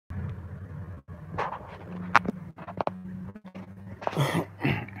Hello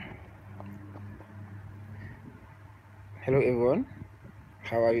everyone,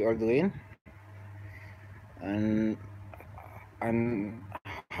 how are you all doing? And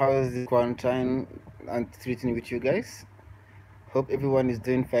how is the quarantine and treating with you guys? Hope everyone is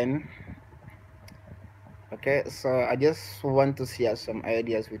doing fine. Okay, so I just want to share some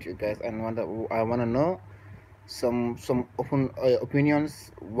ideas with you guys, and I wanna know some open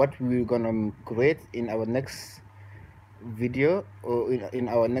opinions. What we're gonna create in our next video or in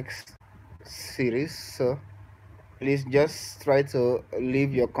our next series. So please just try to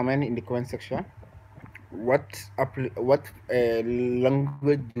leave your comment in the comment section. What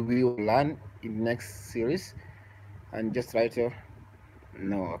language do we want to learn in next series, and just try to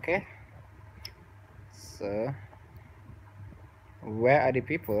know. Okay, so where are the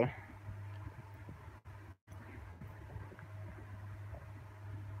people?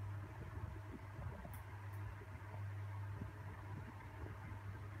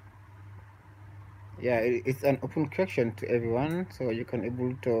 Yeah, it's an open question to everyone, so you can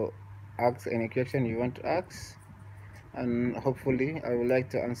able to ask any question you want to ask, and hopefully I would like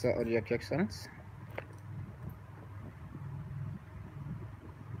to answer all your questions.